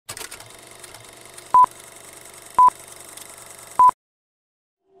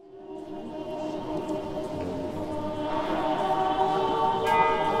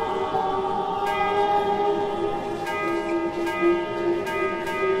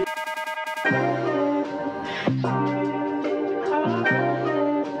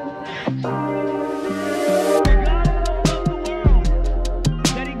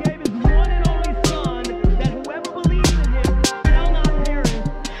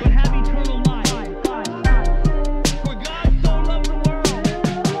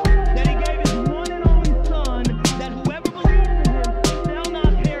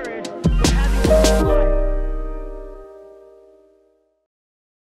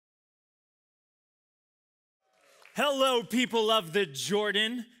Hello, people of the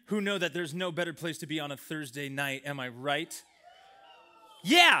Jordan, who know that there's no better place to be on a Thursday night, am I right?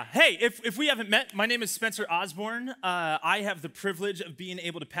 Yeah, hey, if we haven't met, my name is Spencer Osborne. I have the privilege of being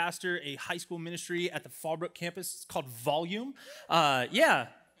able to pastor a high school ministry at the Fallbrook campus. It's called Volume.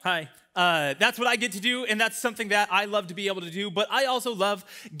 Hi. That's what I get to do, and that's something that I love to be able to do, but I also love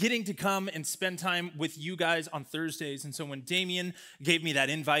getting to come and spend time with you guys on Thursdays, and so when Damien gave me that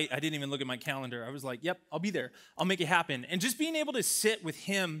invite, I didn't even look at my calendar. I was like, yep, I'll be there. I'll make it happen. And just being able to sit with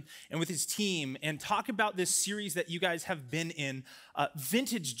him and with his team and talk about this series that you guys have been in,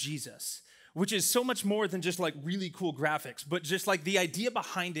 Vintage Jesus, which is so much more than just like really cool graphics, but just like the idea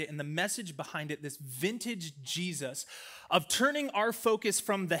behind it and the message behind it, this vintage Jesus of turning our focus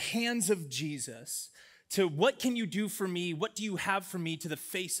from the hands of Jesus to what can you do for me, what do you have for me, to the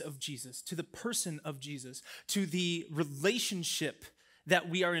face of Jesus, to the person of Jesus, to the relationship that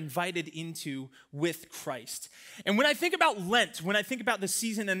we are invited into with Christ. And when I think about Lent, when I think about the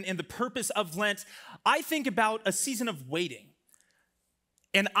season and the purpose of Lent, I think about a season of waiting.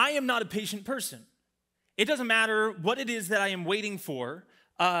 And I am not a patient person. It doesn't matter what it is that I am waiting for.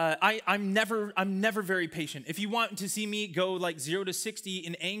 I'm never very patient. If you want to see me go like 0 to 60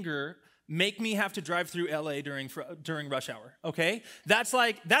 in anger, make me have to drive through LA during rush hour, okay? That's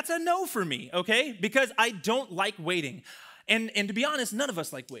a no for me, okay? Because I don't like waiting. And to be honest, none of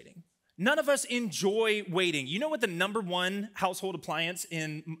us like waiting. None of us enjoy waiting. You know what the number one household appliance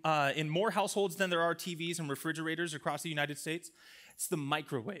in more households than there are TVs and refrigerators across the United States? It's the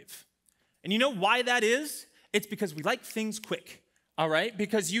microwave. And you know why that is? It's because we like things quick, all right?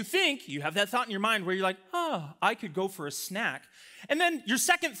 Because you have that thought in your mind where you're like, I could go for a snack. And then your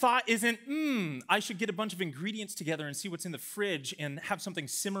second thought isn't, I should get a bunch of ingredients together and see what's in the fridge and have something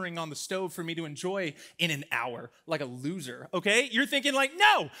simmering on the stove for me to enjoy in an hour, like a loser, okay? You're thinking like,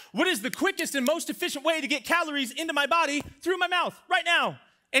 no, what is the quickest and most efficient way to get calories into my body? Through my mouth, right now.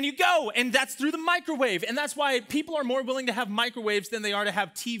 And you go, and that's through the microwave. And that's why people are more willing to have microwaves than they are to have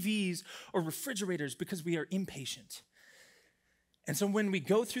TVs or refrigerators, because we are impatient. And so when we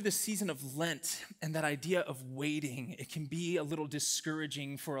go through the season of Lent and that idea of waiting, it can be a little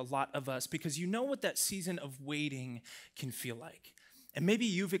discouraging for a lot of us, because you know what that season of waiting can feel like. And maybe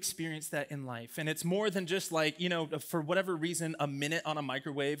you've experienced that in life. And it's more than just like, for whatever reason, a minute on a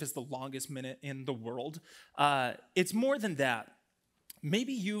microwave is the longest minute in the world. It's more than that.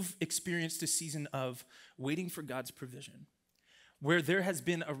 Maybe you've experienced a season of waiting for God's provision, where there has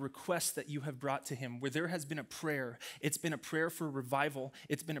been a request that you have brought to him, where there has been a prayer. It's been a prayer for revival.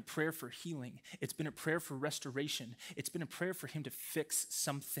 It's been a prayer for healing. It's been a prayer for restoration. It's been a prayer for him to fix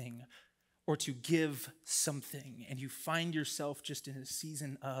something or to give something. And you find yourself just in a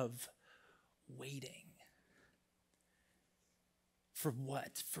season of waiting. For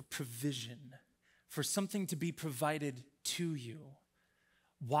what? For provision. For something to be provided to you.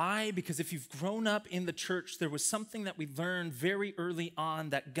 Why? Because if you've grown up in the church, there was something that we learned very early on,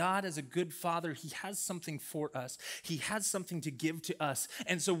 that God is a good father. He has something for us. He has something to give to us.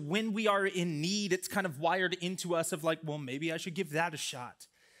 And so when we are in need, it's kind of wired into us of like, well, maybe I should give that a shot.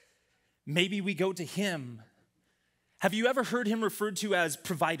 Maybe we go to him. Have you ever heard him referred to as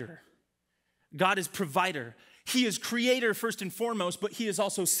provider? God is provider. He is creator first and foremost, but he is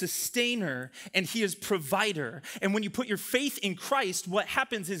also sustainer, and he is provider. And when you put your faith in Christ, what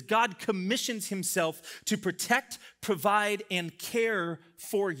happens is God commissions himself to protect, provide, and care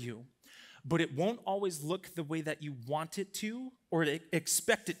for you. But it won't always look the way that you want it to or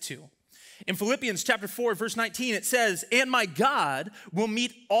expect it to. In Philippians chapter 4, verse 19, it says, "And my God will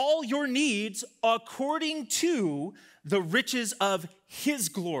meet all your needs according to the riches of his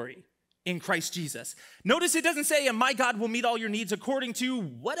glory in Christ Jesus." Notice it doesn't say, "And my God will meet all your needs according to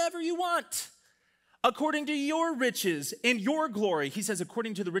whatever you want, according to your riches and your glory." He says,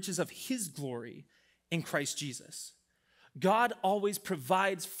 according to the riches of his glory in Christ Jesus. God always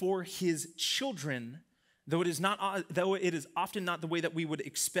provides for his children, though it is often not the way that we would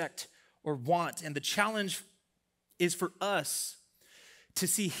expect or want. And the challenge is for us to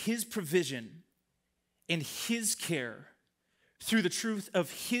see his provision and his care through the truth of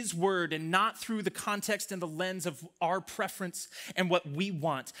his word and not through the context and the lens of our preference and what we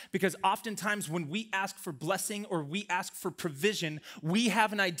want. Because oftentimes when we ask for blessing or we ask for provision, we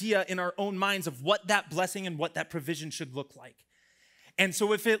have an idea in our own minds of what that blessing and what that provision should look like. And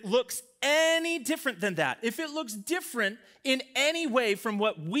so if it looks any different than that, if it looks different in any way from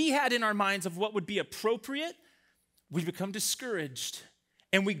what we had in our minds of what would be appropriate, we become discouraged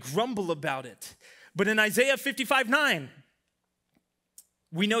and we grumble about it. But in Isaiah 55:9,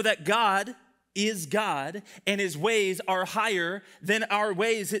 we know that God is God and his ways are higher than our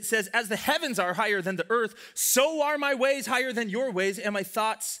ways. It says, as the heavens are higher than the earth, so are my ways higher than your ways and my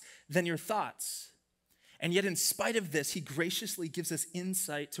thoughts than your thoughts. And yet in spite of this, he graciously gives us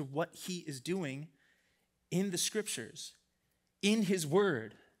insight to what he is doing in the scriptures, in his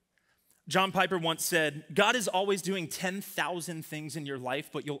word. John Piper once said, God is always doing 10,000 things in your life,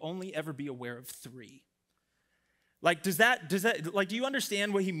 but you'll only ever be aware of 3. Like, do you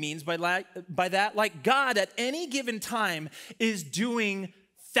understand what he means by that? Like, God at any given time is doing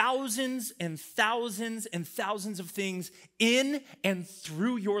thousands and thousands and thousands of things in and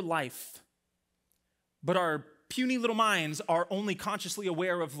through your life. But our puny little minds are only consciously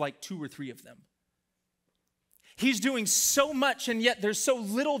aware of like 2 or 3 of them. He's doing so much, and yet there's so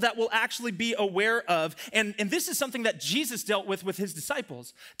little that we'll actually be aware of. And this is something that Jesus dealt with his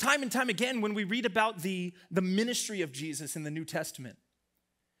disciples. Time and time again, when we read about the ministry of Jesus in the New Testament,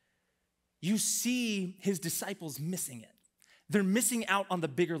 you see his disciples missing it. They're missing out on the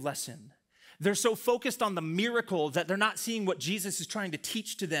bigger lesson. They're so focused on the miracle that they're not seeing what Jesus is trying to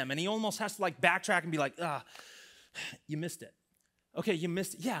teach to them. And he almost has to like backtrack and be like, you missed it. Okay, you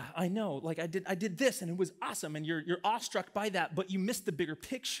missed, yeah, I know, like I did this and it was awesome and you're awestruck by that, but you missed the bigger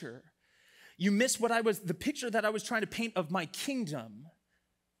picture. You missed the picture that I was trying to paint of my kingdom,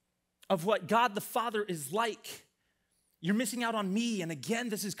 of what God the Father is like. You're missing out on me. And again,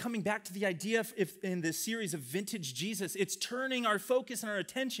 this is coming back to the idea if in this series of Vintage Jesus, it's turning our focus and our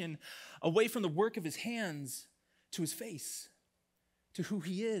attention away from the work of his hands to his face, to who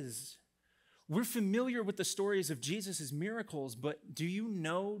he is. We're familiar with the stories of Jesus' miracles, but do you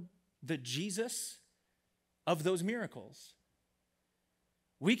know the Jesus of those miracles?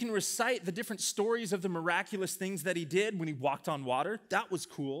 We can recite the different stories of the miraculous things that he did when he walked on water. That was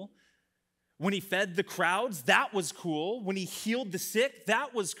cool. When he fed the crowds, that was cool. When he healed the sick,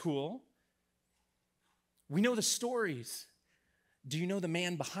 that was cool. We know the stories. Do you know the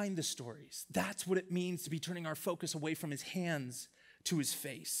man behind the stories? That's what it means to be turning our focus away from his hands to his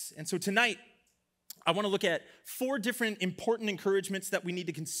face. And so tonight, I want to look at 4 different important encouragements that we need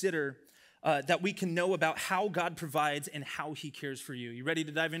to consider that we can know about how God provides and how he cares for you. You ready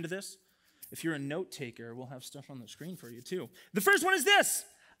to dive into this? If you're a note taker, we'll have stuff on the screen for you too. The first one is this: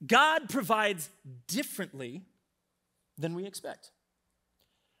 God provides differently than we expect.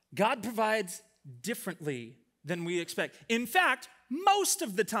 God provides differently than we expect. In fact, most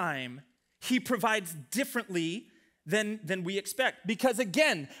of the time, he provides differently than we expect. Because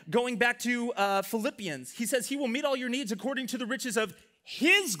again, going back to Philippians, he says he will meet all your needs according to the riches of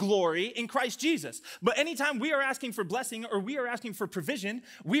his glory in Christ Jesus. But anytime we are asking for blessing or we are asking for provision,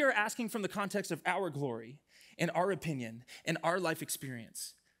 we are asking from the context of our glory and our opinion and our life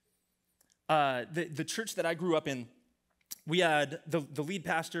experience. The church that I grew up in, we had the lead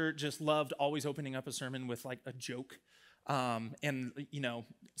pastor just loved always opening up a sermon with like a joke. And you know,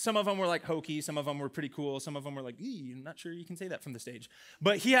 some of them were like hokey, some of them were pretty cool, some of them were like, I'm not sure you can say that from the stage.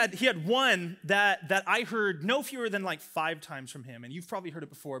 But he had one that I heard no fewer than like 5 times from him, and you've probably heard it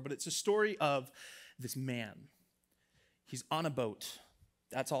before, but it's a story of this man. He's on a boat.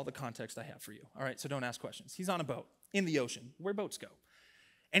 That's all the context I have for you. All right, so don't ask questions. He's on a boat in the ocean, where boats go.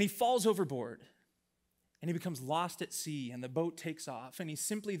 And he falls overboard. And he becomes lost at sea, and the boat takes off, and he's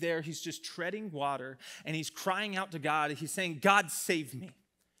simply there. He's just treading water, and he's crying out to God. He's saying, God, save me.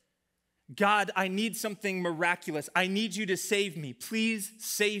 God, I need something miraculous. I need you to save me. Please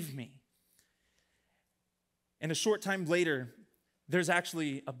save me. And a short time later, there's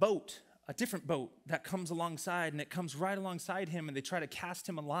actually a boat, a different boat that comes alongside, and it comes right alongside him, and they try to cast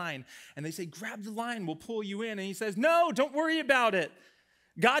him a line, and they say, grab the line, we'll pull you in. And he says, no, don't worry about it.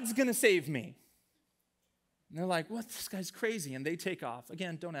 God's going to save me. And they're like, what? This guy's crazy. And they take off.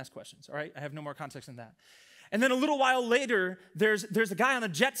 Again, don't ask questions, all right? I have no more context than that. And then a little while later, there's a guy on a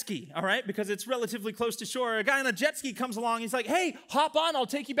jet ski, all right? Because it's relatively close to shore. A guy on a jet ski comes along. He's like, hey, hop on. I'll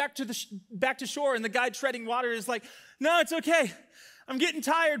take you back to shore. And the guy treading water is like, no, it's okay. I'm getting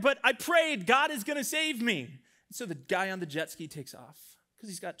tired, but I prayed. God is going to save me. And so the guy on the jet ski takes off because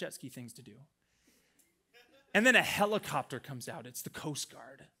he's got jet ski things to do. And then a helicopter comes out. It's the Coast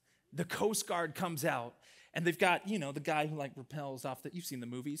Guard. the Coast Guard comes out, and they've got, the guy who like rappels off you've seen the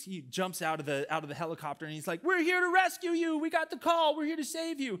movies. He jumps out of the helicopter and he's like, "We're here to rescue you. We got the call. We're here to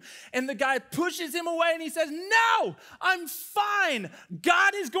save you." And the guy pushes him away and he says, "No, I'm fine.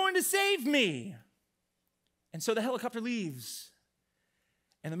 God is going to save me." And so the helicopter leaves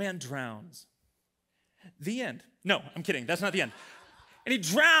and the man drowns. The end. No, I'm kidding. That's not the end. And he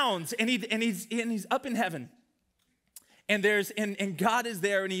drowns and he's up in heaven. And God is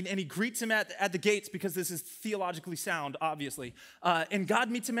there, and he greets him at the gates, because this is theologically sound, obviously. And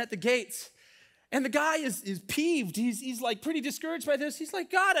God meets him at the gates. And the guy is peeved. He's like pretty discouraged by this. He's like,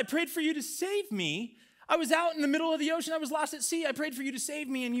 "God, I prayed for you to save me. I was out in the middle of the ocean. I was lost at sea. I prayed for you to save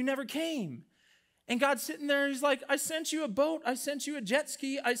me, and you never came." And God's sitting there, and he's like, "I sent you a boat. I sent you a jet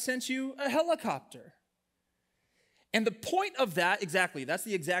ski. I sent you a helicopter." And the point of that, exactly, that's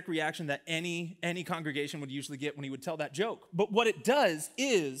the exact reaction that any congregation would usually get when he would tell that joke. But what it does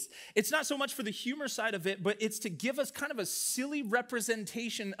is, it's not so much for the humor side of it, but it's to give us kind of a silly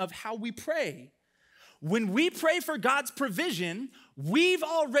representation of how we pray. When we pray for God's provision, we've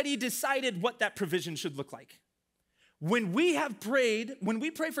already decided what that provision should look like. When we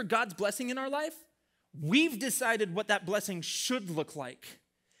pray for God's blessing in our life, we've decided what that blessing should look like.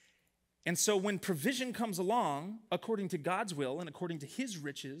 And so when provision comes along, according to God's will and according to his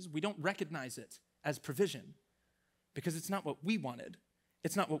riches, we don't recognize it as provision, because it's not what we wanted.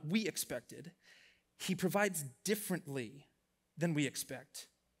 It's not what we expected. He provides differently than we expect.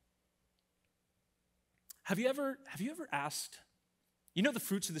 Have you ever asked, the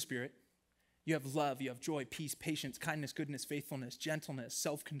fruits of the Spirit? You have love, you have joy, peace, patience, kindness, goodness, faithfulness, gentleness,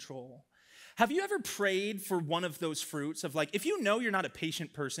 self-control. Have you ever prayed for one of those fruits of, like, if you know you're not a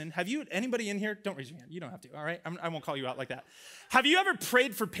patient person, anybody in here? Don't raise your hand. You don't have to, all right? I won't call you out like that. Have you ever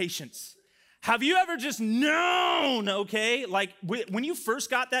prayed for patience? Have you ever just known, okay? Like, when you first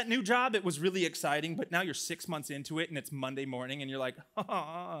got that new job, it was really exciting, but now you're 6 months into it and it's Monday morning and you're like,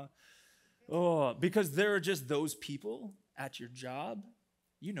 because there are just those people at your job.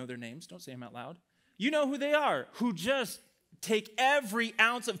 You know their names. Don't say them out loud. You know who they are, who just take every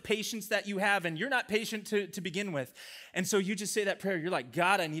ounce of patience that you have, and you're not patient to begin with. And so you just say that prayer. You're like,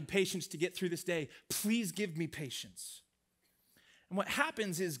 "God, I need patience to get through this day. Please give me patience." And what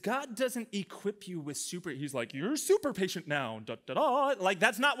happens is God doesn't equip you with he's like, "You're super patient now." Da, da, da. Like,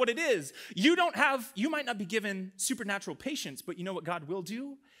 that's not what it is. You might not be given supernatural patience, but you know what God will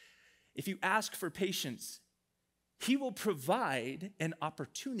do? If you ask for patience, he will provide an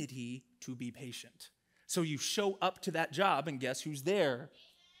opportunity to be patient. So you show up to that job, and guess who's there?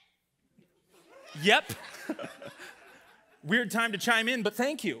 Yep. Weird time to chime in, but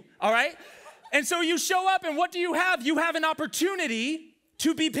thank you, all right? And so you show up, and what do you have? You have an opportunity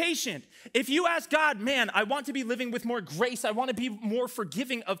to be patient. If you ask God, "Man, I want to be living with more grace. I want to be more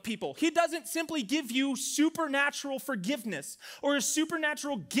forgiving of people," he doesn't simply give you supernatural forgiveness or a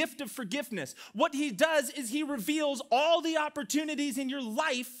supernatural gift of forgiveness. What he does is he reveals all the opportunities in your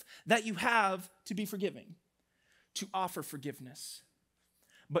life that you have to be forgiving, to offer forgiveness.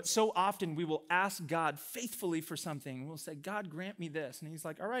 But so often we will ask God faithfully for something. We'll say, "God, grant me this." And he's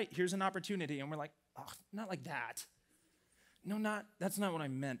like, "All right, here's an opportunity." And we're like, "Oh, not like that. No, that's not what I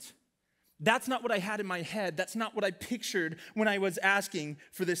meant. That's not what I had in my head. That's not what I pictured when I was asking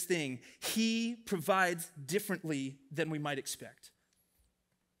for this thing." He provides differently than we might expect.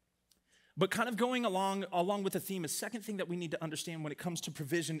 But kind of going along with the theme, a second thing that we need to understand when it comes to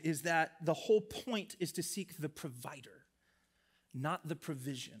provision is that the whole point is to seek the provider, not the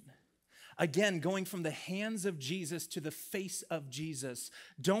provision. Again, going from the hands of Jesus to the face of Jesus.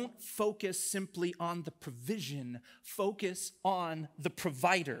 Don't focus simply on the provision. Focus on the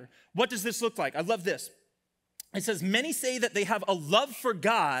provider. What does this look like? I love this. It says, "Many say that they have a love for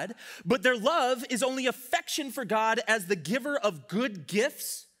God, but their love is only affection for God as the giver of good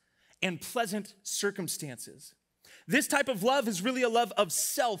gifts and pleasant circumstances." This type of love is really a love of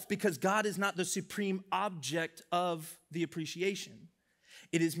self, because God is not the supreme object of the appreciation.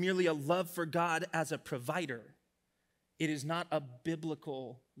 It is merely a love for God as a provider. It is not a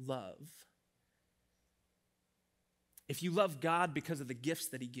biblical love. If you love God because of the gifts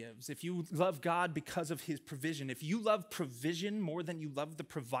that he gives, if you love God because of his provision, if you love provision more than you love the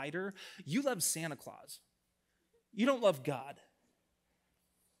provider, you love Santa Claus. You don't love God.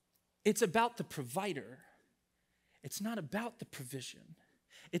 It's about the provider. It's not about the provision.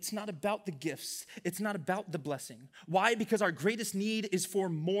 It's not about the gifts. It's not about the blessing. Why? Because our greatest need is for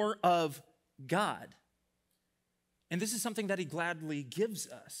more of God. And this is something that he gladly gives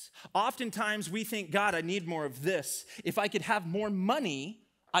us. Oftentimes we think, "God, I need more of this. If I could have more money,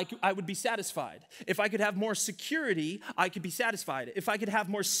 I would be satisfied. If I could have more security, I could be satisfied. If I could have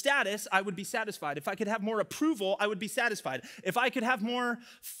more status, I would be satisfied. If I could have more approval, I would be satisfied. If I could have more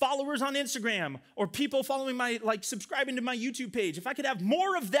followers on Instagram or people following subscribing to my YouTube page, if I could have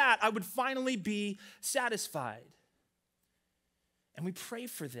more of that, I would finally be satisfied. And we pray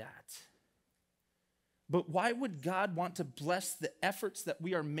for that. But why would God want to bless the efforts that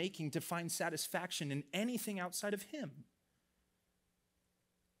we are making to find satisfaction in anything outside of Him?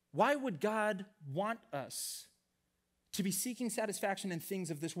 Why would God want us to be seeking satisfaction in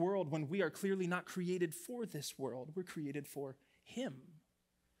things of this world when we are clearly not created for this world? We're created for Him.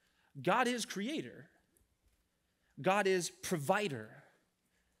 God is creator. God is provider.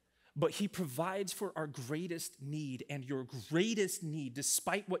 But He provides for our greatest need, and your greatest need,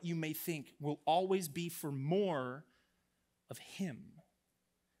 despite what you may think, will always be for more of Him.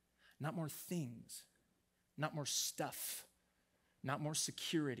 Not more things, not more stuff, not more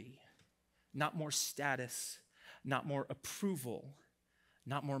security, not more status, not more approval,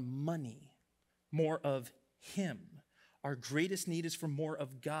 not more money, more of Him. Our greatest need is for more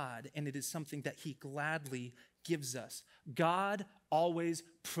of God, and it is something that He gladly gives us. God always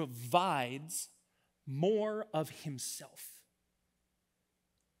provides more of Himself.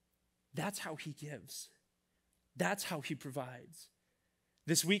 That's how He gives. That's how He provides.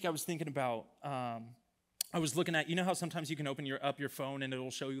 This week I was thinking about, I was looking at, you know how sometimes you can open up your phone and it'll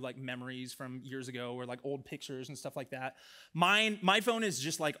show you like memories from years ago or like old pictures and stuff like that. My phone is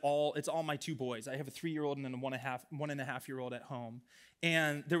just like it's all my two boys. I have a 3-year-old and then a 1.5-year-old at home.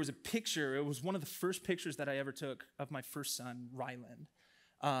 And there was a picture, it was one of the first pictures that I ever took of my first son, Ryland.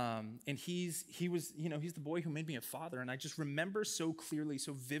 And he was, he's the boy who made me a father. And I just remember so clearly,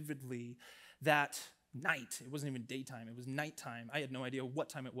 so vividly that night. It wasn't even daytime. It was nighttime. I had no idea what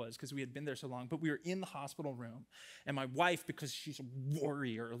time it was because we had been there so long. But we were in the hospital room, and my wife, because she's a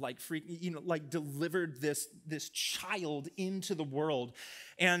warrior, delivered this child into the world.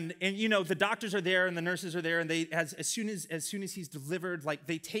 And the doctors are there and the nurses are there, and they as soon as he's delivered,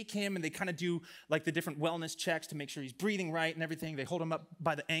 they take him and they kind of do the different wellness checks to make sure he's breathing right and everything. They hold him up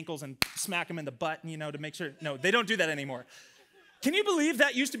by the ankles and smack him in the butt, to make sure. No, they don't do that anymore. Can you believe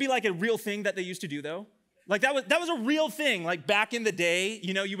that used to be a real thing that they used to do though? That was a real thing. Back in the day,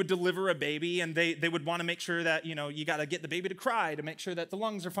 you would deliver a baby and they would want to make sure that, you got to get the baby to cry to make sure that the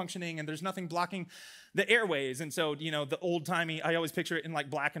lungs are functioning and there's nothing blocking the airways. And so, the old-timey, I always picture it in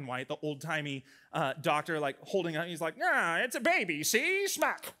black and white, the old-timey doctor holding out, he's like, nah, it's a baby, see,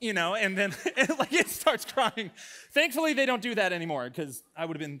 smack, and then it starts crying. Thankfully, they don't do that anymore because I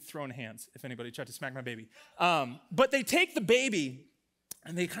would have been throwing hands if anybody tried to smack my baby. But they take the baby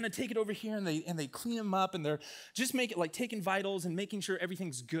and they kind of take it over here and they clean him up and they're just taking vitals and making sure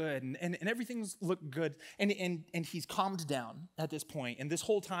everything's good and everything's look good. And he's calmed down at this point. And this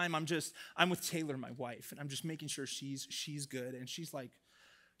whole time I'm with Taylor, my wife, and I'm just making sure she's good. And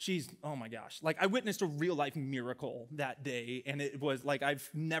she's, oh my gosh. I witnessed a real life miracle that day. And it was I've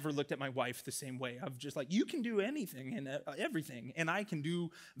never looked at my wife the same way. I'm just you can do anything and everything, and I can do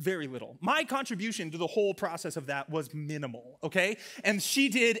very little. My contribution to the whole process of that was minimal, okay? And she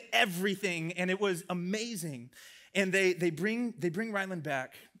did everything, and it was amazing. And they bring Ryland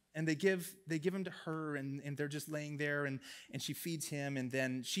back, and they give him to her, and they're just laying there, and she feeds him, and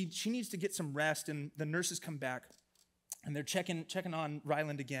then she needs to get some rest, and the nurses come back. And they're checking on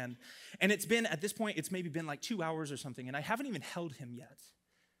Ryland again. And at this point, it's maybe been 2 hours or something, and I haven't even held him yet.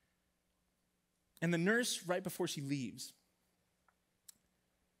 And the nurse, right before she leaves,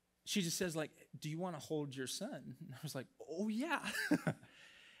 she just says, do you want to hold your son? And I was like, oh, yeah.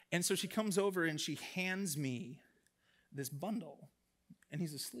 And so she comes over and she hands me this bundle, and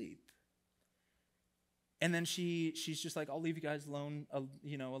he's asleep. And then she's just I'll leave you guys alone,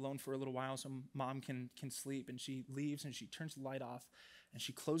 alone for a little while so mom can sleep. And she leaves and she turns the light off and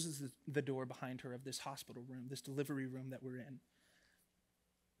she closes the door behind her of this hospital room, this delivery room that we're in.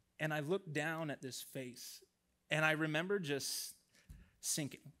 And I look down at this face and I remember just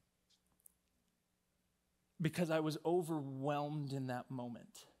sinking because I was overwhelmed in that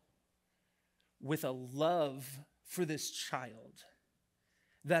moment with a love for this child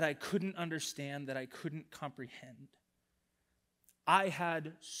that I couldn't understand, that I couldn't comprehend. I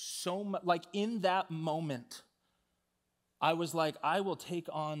had so much, in that moment, I was I will take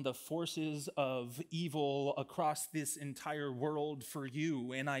on the forces of evil across this entire world for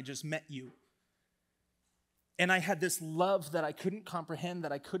you, and I just met you. And I had this love that I couldn't comprehend,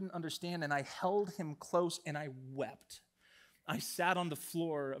 that I couldn't understand, and I held him close and I wept. I sat on the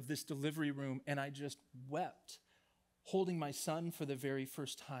floor of this delivery room and I just wept. holding my son for the very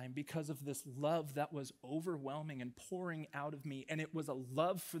first time because of this love that was overwhelming and pouring out of me. And it was a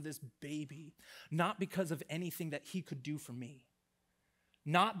love for this baby, not because of anything that he could do for me,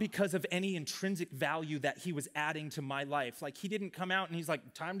 not because of any intrinsic value that he was adding to my life. Like, he didn't come out and he's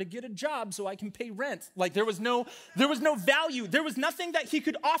like, time to get a job so I can pay rent. Like, there was no value. There was nothing that he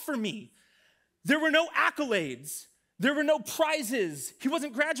could offer me. There were no accolades. There were no prizes. He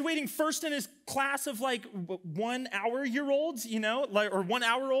wasn't graduating first in his class of like 1 hour-year-olds, or 1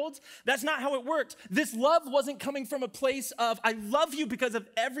 hour-olds. That's not how it worked. This love wasn't coming from a place of, I love you because of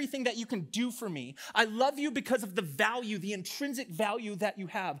everything that you can do for me. I love you because of the value, the intrinsic value that you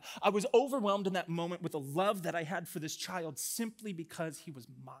have. I was overwhelmed in that moment with the love that I had for this child simply because he was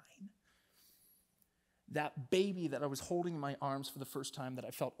mine. That baby that I was holding in my arms for the first time that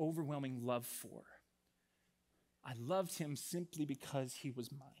I felt overwhelming love for. I loved him simply because he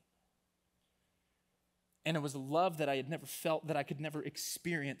was mine. And it was a love that I had never felt, that I could never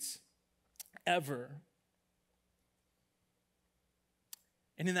experience ever.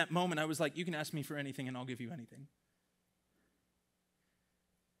 And in that moment, I was like, you can ask me for anything and I'll give you anything.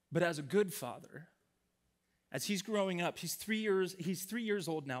 But as a good father, as he's growing up, he's 3 years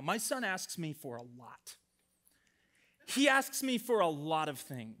old now. My son asks me for a lot. He asks me for a lot of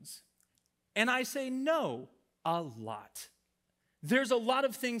things. And I say no. A lot. There's a lot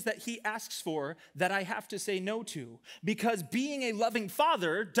of things that he asks for that I have to say no to, because being a loving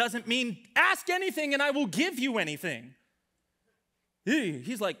father doesn't mean ask anything and I will give you anything.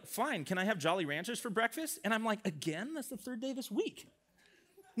 He's like, fine, can I have Jolly Ranchers for breakfast? And I'm like, again? That's the 3rd day this week.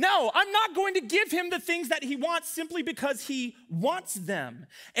 No, I'm not going to give him the things that he wants simply because he wants them.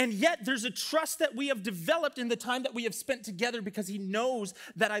 And yet there's a trust that we have developed in the time that we have spent together because he knows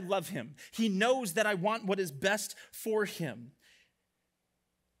that I love him. He knows that I want what is best for him.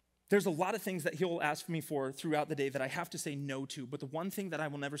 There's a lot of things that he'll ask me for throughout the day that I have to say no to. But the one thing that I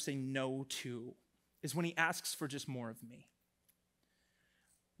will never say no to is when he asks for just more of me.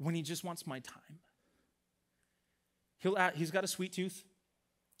 When he just wants my time. He's got a sweet tooth.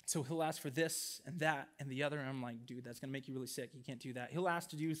 So he'll ask for this and that and the other, and I'm like, dude, that's going to make you really sick. You can't do that. He'll ask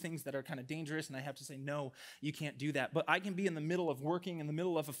to do things that are kind of dangerous, and I have to say, no, you can't do that. But I can be in the middle of working, in the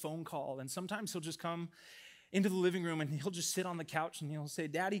middle of a phone call, and sometimes he'll just come into the living room, and he'll just sit on the couch, and he'll say,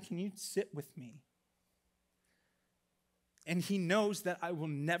 Daddy, can you sit with me? And he knows that I will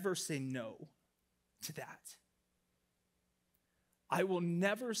never say no to that. I will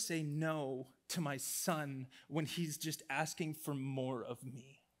never say no to my son when he's just asking for more of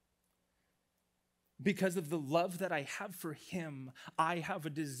me. Because of the love that I have for him, I have a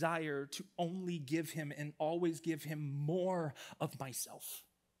desire to only give him and always give him more of myself.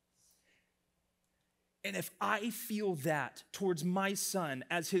 And if I feel that towards my son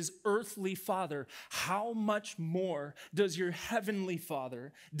as his earthly father, how much more does your heavenly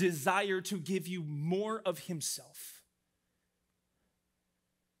Father desire to give you more of himself?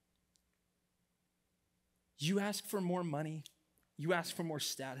 You ask for more money. You ask for more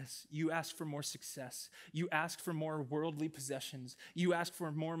status. You ask for more success. You ask for more worldly possessions. You ask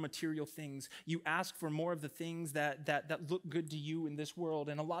for more material things. You ask for more of the things that look good to you in this world.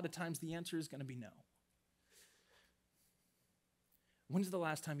 And a lot of times the answer is going to be no. When's the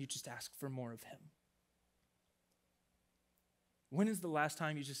last time you just asked for more of him? When is the last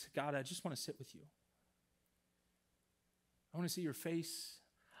time you just, God, I just want to sit with you. I want to see your face.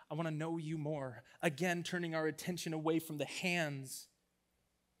 I want to know you more. Again, turning our attention away from the hands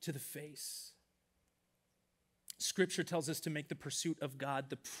to the face. Scripture tells us to make the pursuit of God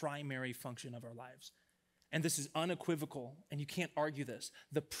the primary function of our lives. And this is unequivocal, and you can't argue this.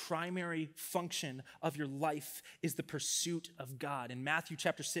 The primary function of your life is the pursuit of God. In Matthew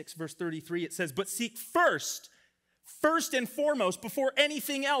chapter 6, verse 33, it says, but seek first and foremost, before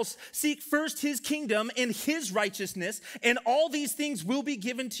anything else, seek first his kingdom and his righteousness, and all these things will be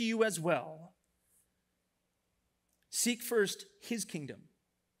given to you as well. Seek first his kingdom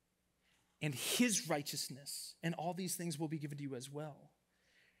and his righteousness, and all these things will be given to you as well.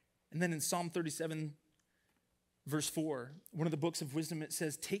 And then in Psalm 37, verse 4, one of the books of wisdom, it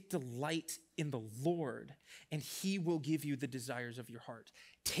says, take delight in the Lord, and he will give you the desires of your heart.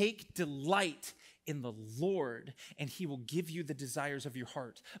 Take delight in the Lord, and he will give you the desires of your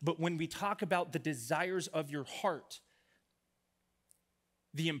heart. But when we talk about the desires of your heart,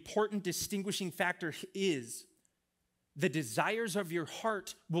 the important distinguishing factor is the desires of your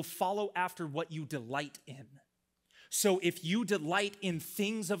heart will follow after what you delight in. So if you delight in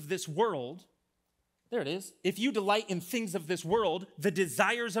things of this world, there it is. If you delight in things of this world, the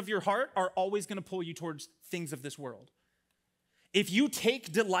desires of your heart are always going to pull you towards things of this world. If you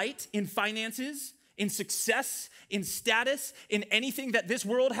take delight in finances, in success, in status, in anything that this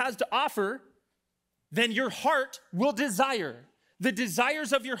world has to offer, then your heart will desire. The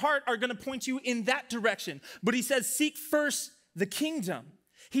desires of your heart are going to point you in that direction. But he says, seek first the kingdom.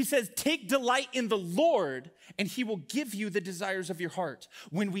 He says, take delight in the Lord, and he will give you the desires of your heart.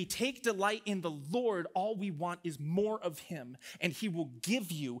 When we take delight in the Lord, all we want is more of him, and he will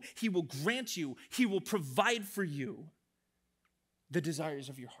give you, he will grant you, he will provide for you the desires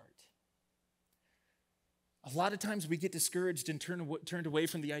of your heart. A lot of times we get discouraged and turned away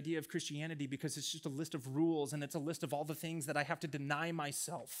from the idea of Christianity because it's just a list of rules, and it's a list of all the things that I have to deny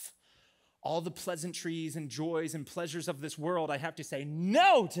myself. All the pleasantries and joys and pleasures of this world, I have to say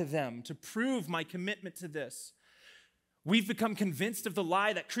no to them to prove my commitment to this. We've become convinced of the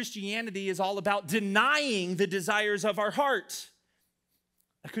lie that Christianity is all about denying the desires of our heart.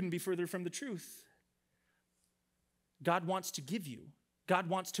 That couldn't be further from the truth. God wants to give you, God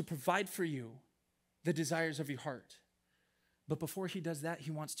wants to provide for you the desires of your heart. But before he does that,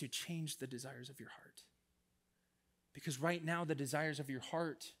 he wants to change the desires of your heart. Because right now, the desires of your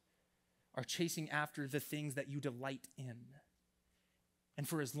heart are chasing after the things that you delight in. And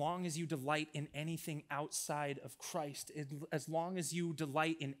for as long as you delight in anything outside of Christ, as long as you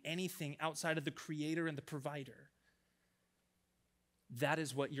delight in anything outside of the Creator and the Provider, that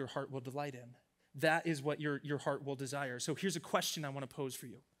is what your heart will delight in. That is what your heart will desire. So here's a question I want to pose for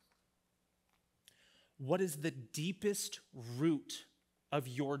you. What is the deepest root of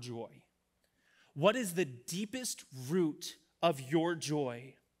your joy? What is the deepest root of your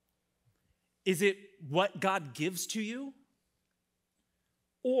joy? Is it what God gives to you?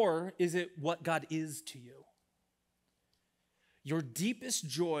 Or is it what God is to you? Your deepest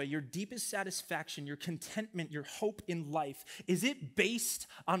joy, your deepest satisfaction, your contentment, your hope in life, is it based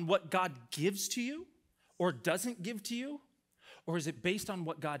on what God gives to you or doesn't give to you? Or is it based on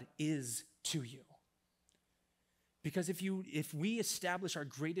what God is to you? Because if we establish our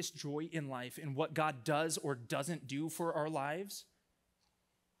greatest joy in life in what God does or doesn't do for our lives,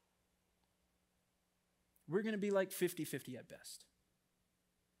 we're going to be like 50-50 at best.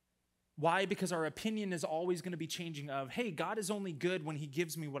 Why? Because our opinion is always going to be changing of, hey, God is only good when he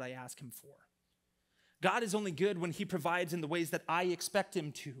gives me what I ask him for. God is only good when he provides in the ways that I expect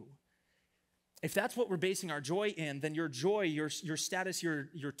him to. If that's what we're basing our joy in, then your joy, your status, your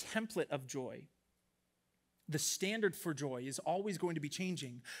template of joy, the standard for joy is always going to be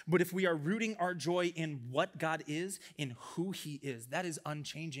changing. But if we are rooting our joy in what God is, in who he is, that is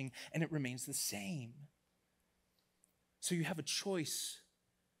unchanging and it remains the same. So you have a choice.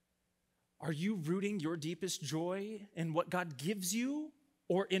 Are you rooting your deepest joy in what God gives you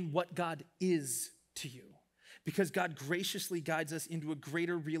or in what God is to you? Because God graciously guides us into a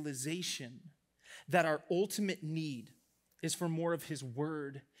greater realization that our ultimate need is for more of his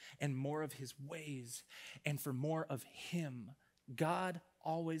word and more of his ways and for more of him. God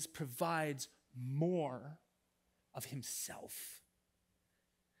always provides more of himself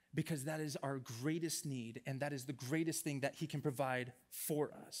because that is our greatest need and that is the greatest thing that he can provide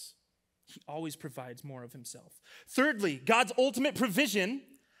for us. He always provides more of himself. Thirdly, God's ultimate provision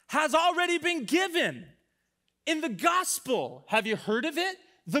has already been given in the gospel. Have you heard of it?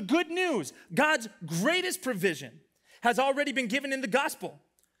 The good news. God's greatest provision has already been given in the gospel.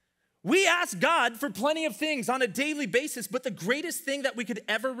 We ask God for plenty of things on a daily basis, but the greatest thing that we could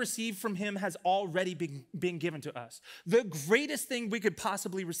ever receive from him has already been given to us. The greatest thing we could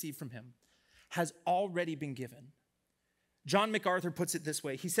possibly receive from him has already been given. John MacArthur puts it this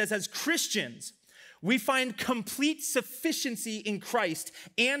way. He says, as Christians, we find complete sufficiency in Christ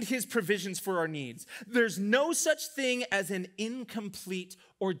and his provisions for our needs. There's no such thing as an incomplete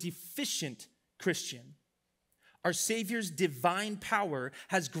or deficient Christian. Our Savior's divine power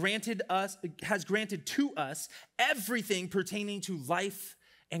has granted to us everything pertaining to life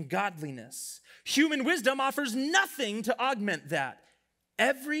and godliness. Human wisdom offers nothing to augment that.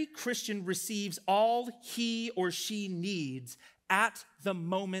 Every Christian receives all he or she needs at the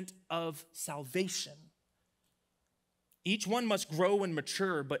moment of salvation. Each one must grow and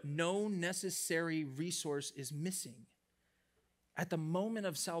mature, but no necessary resource is missing. At the moment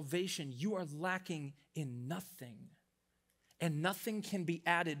of salvation, you are lacking in nothing, and nothing can be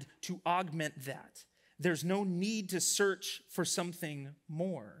added to augment that. There's no need to search for something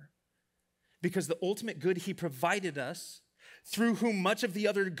more, because the ultimate good he provided us, through whom much of the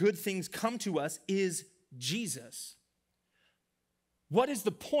other good things come to us, is Jesus. What is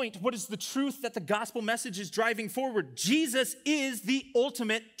the point? What is the truth that the gospel message is driving forward? Jesus is the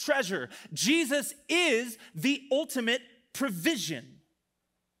ultimate treasure. Jesus is the ultimate provision.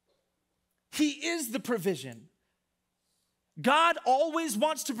 He is the provision. God always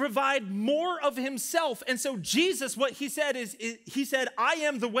wants to provide more of himself. And so Jesus, what he said is he said, I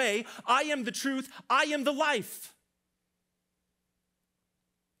am the way, I am the truth, I am the life.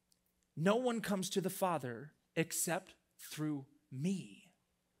 No one comes to the Father except through me.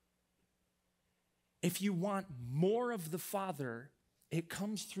 If you want more of the Father, it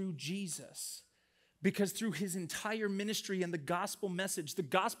comes through Jesus. Because through his entire ministry and the gospel message, the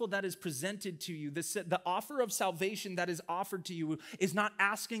gospel that is presented to you, the offer of salvation that is offered to you is not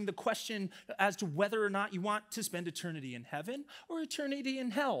asking the question as to whether or not you want to spend eternity in heaven or eternity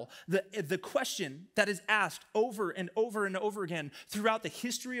in hell. The question that is asked over and over and over again throughout the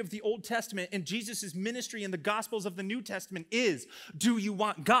history of the Old Testament and Jesus' ministry in the gospels of the New Testament is, do you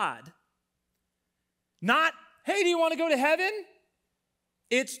want God? Not, hey, do you want to go to heaven?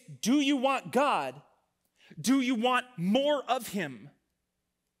 It's, do you want God? Do you want more of him?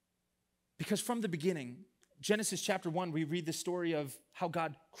 Because from the beginning, Genesis chapter 1, we read the story of how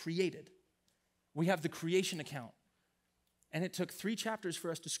God created. We have the creation account. And it took 3 chapters for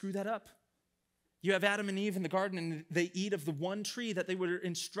us to screw that up. You have Adam and Eve in the garden, and they eat of the one tree that they were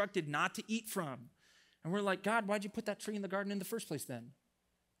instructed not to eat from. And we're like, God, why'd you put that tree in the garden in the first place then?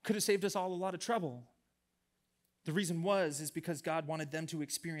 Could have saved us all a lot of trouble. The reason is because God wanted them to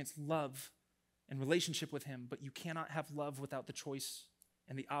experience love and relationship with him, but you cannot have love without the choice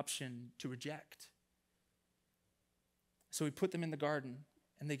and the option to reject. So he put them in the garden,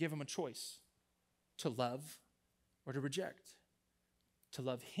 and they give them a choice to love or to reject, to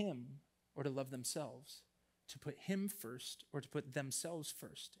love him or to love themselves, to put him first or to put themselves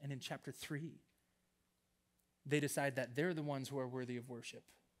first. And in chapter 3, they decide that they're the ones who are worthy of worship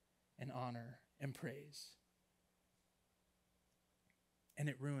and honor and praise. And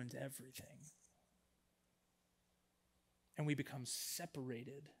it ruins everything. And we become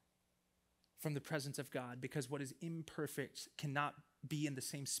separated from the presence of God because what is imperfect cannot be in the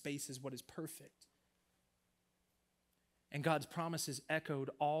same space as what is perfect. And God's promise is echoed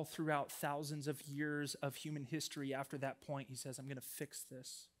all throughout thousands of years of human history. After that point, he says, I'm going to fix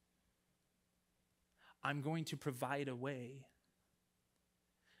this. I'm going to provide a way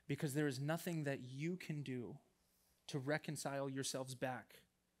because there is nothing that you can do to reconcile yourselves back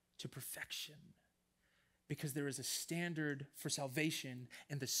to perfection. Because there is a standard for salvation,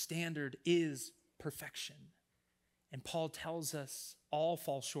 and the standard is perfection. And Paul tells us all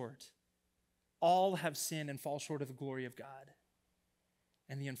fall short. All have sinned and fall short of the glory of God.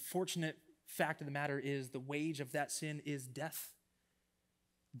 And the unfortunate fact of the matter is the wage of that sin is death.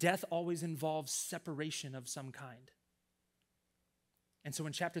 Death always involves separation of some kind. And so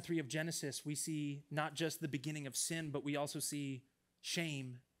in chapter 3 of Genesis, we see not just the beginning of sin, but we also see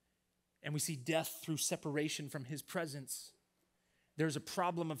shame. And we see death through separation from his presence. There's a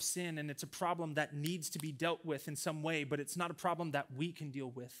problem of sin, and it's a problem that needs to be dealt with in some way, but it's not a problem that we can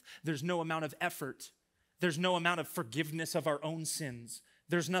deal with. There's no amount of effort. There's no amount of forgiveness of our own sins.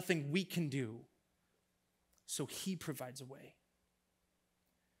 There's nothing we can do. So he provides a way.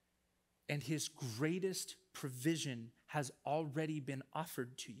 And his greatest provision has already been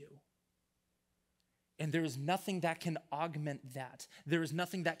offered to you. And there is nothing that can augment that. There is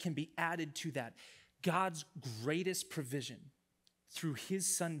nothing that can be added to that. God's greatest provision through his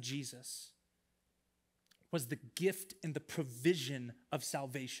son Jesus was the gift and the provision of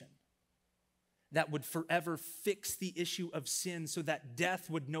salvation that would forever fix the issue of sin so that death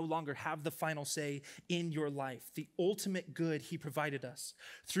would no longer have the final say in your life. The ultimate good he provided us,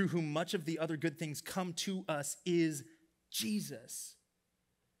 through whom much of the other good things come to us, is Jesus.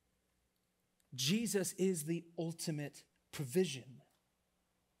 Jesus is the ultimate provision.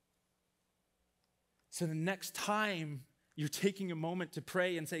 So the next time you're taking a moment to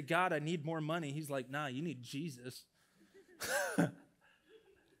pray and say, God, I need more money, he's like, nah, you need Jesus.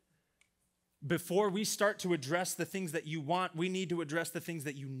 Before we start to address the things that you want, we need to address the things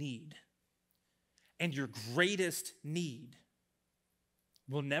that you need. And your greatest need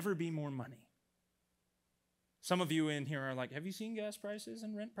will never be more money. Some of you in here are like, have you seen gas prices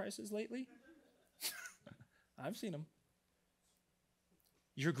and rent prices lately? I've seen them.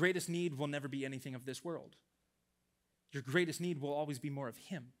 Your greatest need will never be anything of this world. Your greatest need will always be more of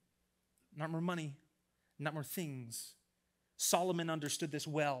him. Not more money, not more things. Solomon understood this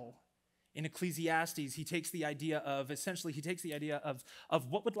well. In Ecclesiastes, he takes the idea of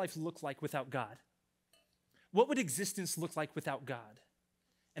what would life look like without God? What would existence look like without God?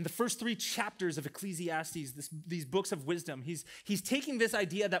 And the first 3 chapters of Ecclesiastes, these books of wisdom, he's taking this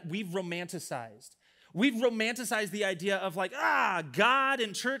idea that we've romanticized. We've romanticized the idea of like, God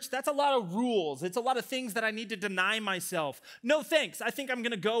and church, that's a lot of rules. It's a lot of things that I need to deny myself. No thanks. I think I'm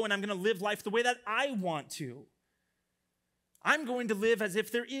going to go and I'm going to live life the way that I want to. I'm going to live as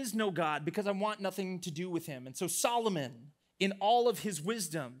if there is no God because I want nothing to do with him. And so Solomon, in all of his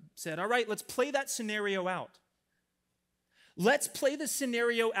wisdom, said, all right, let's play that scenario out. Let's play the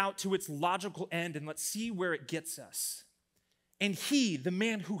scenario out to its logical end and let's see where it gets us. And he, the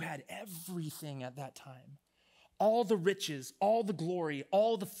man who had everything at that time, all the riches, all the glory,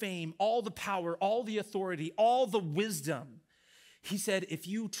 all the fame, all the power, all the authority, all the wisdom, he said, if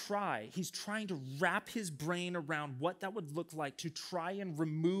you try, he's trying to wrap his brain around what that would look like to try and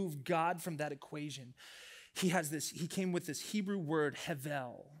remove God from that equation. He came with this Hebrew word,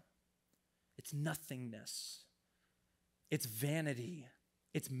 hevel. It's nothingness. It's vanity.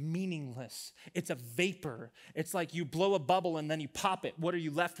 It's meaningless. It's a vapor. It's like you blow a bubble and then you pop it. What are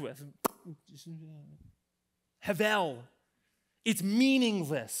you left with? Hevel. It's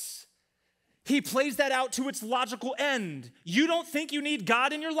meaningless. He plays that out to its logical end. You don't think you need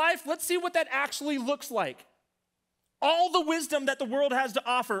God in your life? Let's see what that actually looks like. All the wisdom that the world has to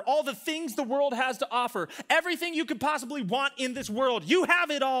offer, all the things the world has to offer, everything you could possibly want in this world, you have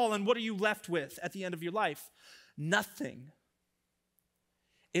it all, and what are you left with at the end of your life? Nothing.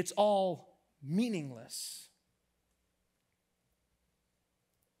 It's all meaningless.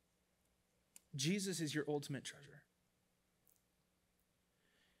 Jesus is your ultimate treasure.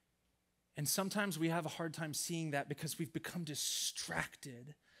 And sometimes we have a hard time seeing that because we've become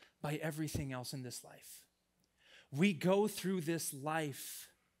distracted by everything else in this life. We go through this life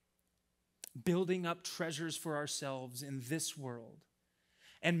building up treasures for ourselves in this world.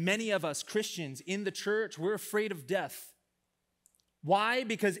 And many of us Christians in the church, we're afraid of death. Why?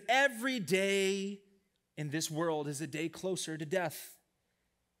 Because every day in this world is a day closer to death.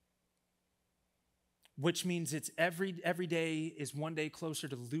 Which means it's every day is one day closer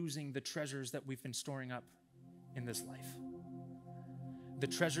to losing the treasures that we've been storing up in this life. The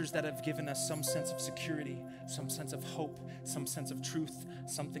treasures that have given us some sense of security, some sense of hope, some sense of truth,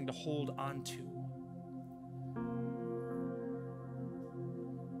 something to hold on to.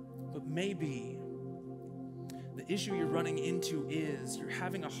 But maybe the issue you're running into is you're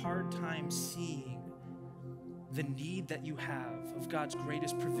having a hard time seeing the need that you have of God's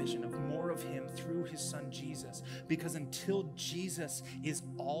greatest provision, of more of him through his son Jesus. Because until Jesus is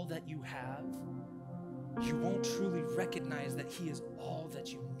all that you have, you won't truly recognize that he is all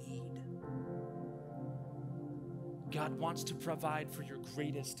that you need. God wants to provide for your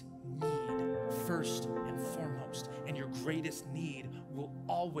greatest need first and foremost. And your greatest need will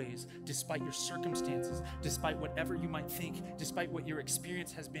always, despite your circumstances, despite whatever you might think, despite what your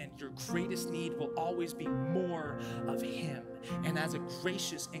experience has been, your greatest need will always be more of him. And as a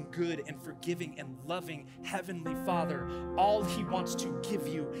gracious and good and forgiving and loving Heavenly Father, all he wants to give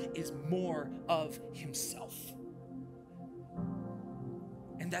you is more of himself.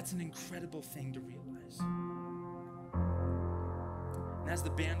 And that's an incredible thing to realize. And as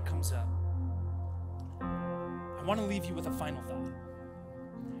the band comes up, I want to leave you with a final thought.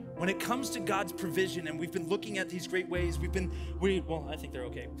 When it comes to God's provision, and we've been looking at these great ways, I think they're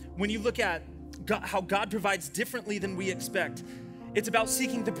okay. When you look at how God provides differently than we expect, it's about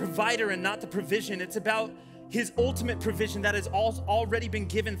seeking the provider and not the provision. It's about his ultimate provision that has already been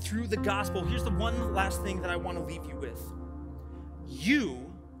given through the gospel. Here's the one last thing that I want to leave you with.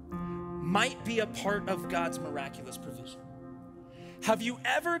 You might be a part of God's miraculous provision. Have you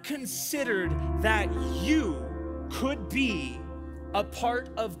ever considered that you could be a part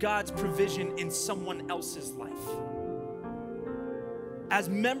of God's provision in someone else's life? As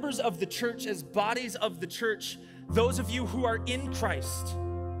members of the church, as bodies of the church, those of you who are in Christ,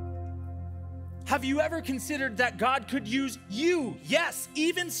 have you ever considered that God could use you, yes,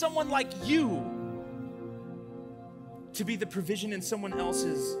 even someone like you, to be the provision in someone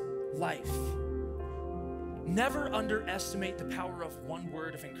else's life? Never underestimate the power of one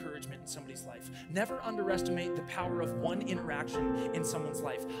word of encouragement in somebody's life. Never underestimate the power of one interaction in someone's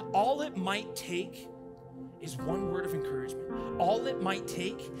life. All it might take is one word of encouragement. All it might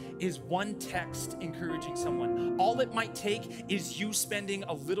take is one text encouraging someone. All it might take is you spending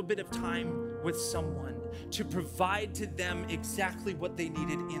a little bit of time with someone to provide to them exactly what they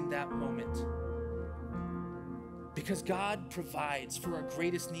needed in that moment. Because God provides for our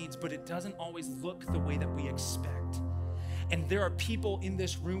greatest needs, but it doesn't always look the way that we expect. And there are people in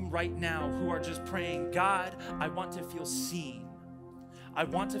this room right now who are just praying, God, I want to feel seen. I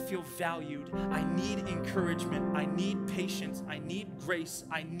want to feel valued. I need encouragement. I need patience. I need grace.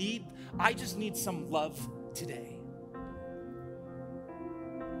 I just need some love today.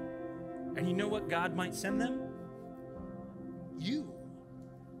 And you know what God might send them? You.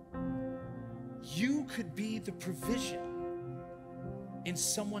 You could be the provision in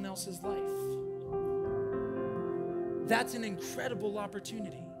someone else's life. That's an incredible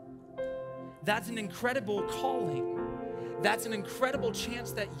opportunity. That's an incredible calling. That's an incredible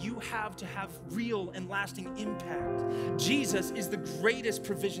chance that you have to have real and lasting impact. Jesus is the greatest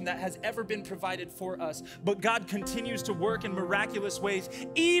provision that has ever been provided for us, but God continues to work in miraculous ways,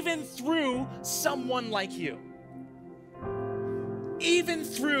 even through someone like you. Even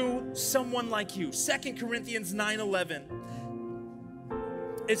through someone like you. 2 Corinthians 9:11.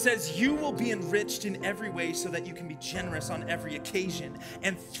 It says, you will be enriched in every way so that you can be generous on every occasion.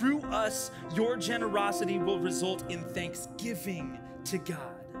 And through us, your generosity will result in thanksgiving to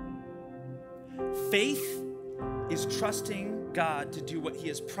God. Faith is trusting God to do what he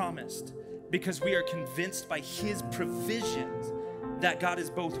has promised because we are convinced by his provisions that God is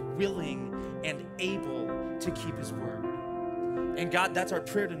both willing and able to keep his word. And God, that's our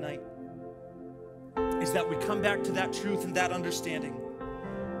prayer tonight, is that we come back to that truth and that understanding.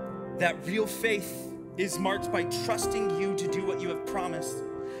 That real faith is marked by trusting you to do what you have promised,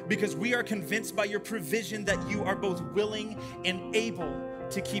 because we are convinced by your provision that you are both willing and able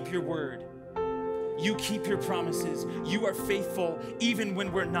to keep your word. You keep your promises. You are faithful even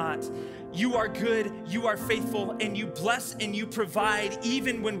when we're not. You are good, you are faithful, and you bless and you provide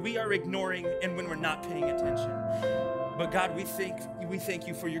even when we are ignoring and when we're not paying attention. But God, we thank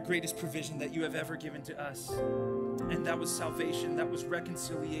you for your greatest provision that you have ever given to us. And that was salvation, that was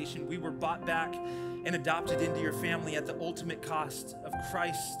reconciliation. We were bought back and adopted into your family at the ultimate cost of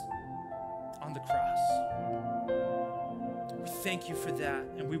Christ on the cross. We thank you for that,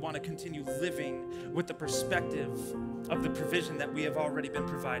 and we want to continue living with the perspective of the provision that we have already been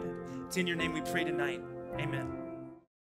provided. It's in your name we pray tonight. Amen.